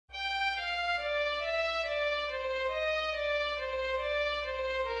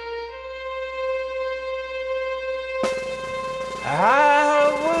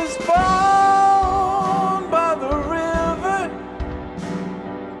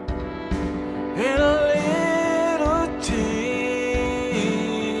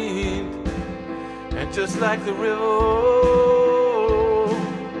just like the river.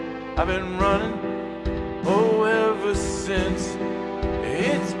 I've been running, oh, ever since.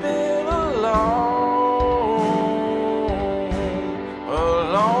 It's been a long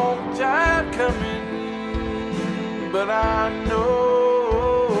time coming, but I know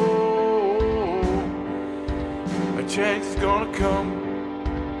a change is gonna come.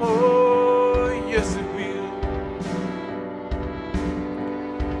 Oh, yes it will.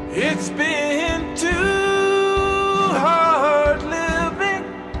 It's been too hard living,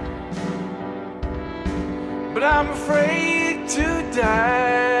 but I'm afraid to die.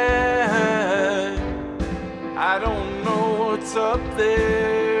 I don't know what's up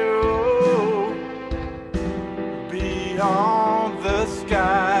there, oh, beyond the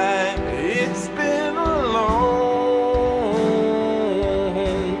sky. It's been a long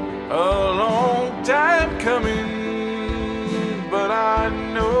time coming, but I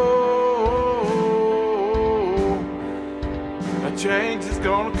know a change is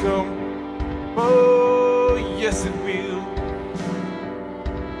gonna come. Oh, yes it will.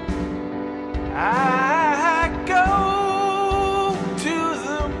 I go to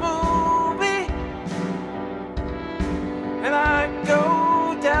the movie and I go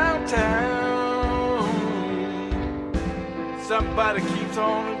downtown. Somebody keeps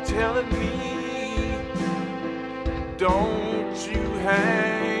on telling me, don't you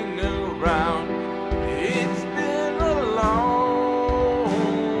hang around. It's been a long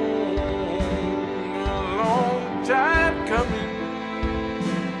time coming,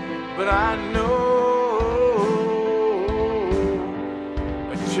 but I know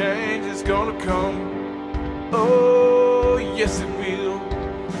a change is gonna come. Oh, yes it will.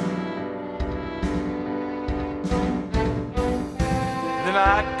 Then I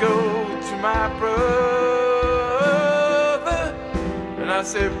go to my brother and I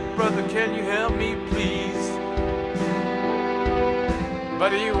say, brother, can you help me please?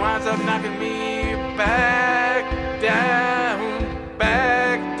 But he winds up knocking me back down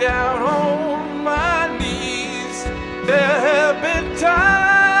on my knees. There have been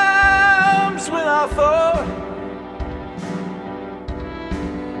times when I thought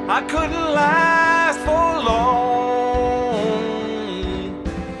I couldn't last for long,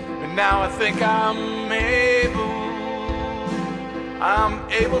 and now I think I'm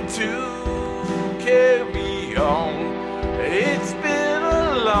able to carry on. It's been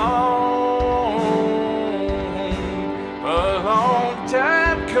a long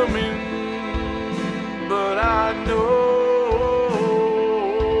time coming, but I know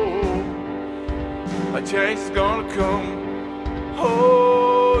a change is gonna come.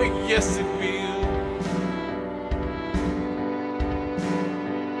 Oh, yes it will.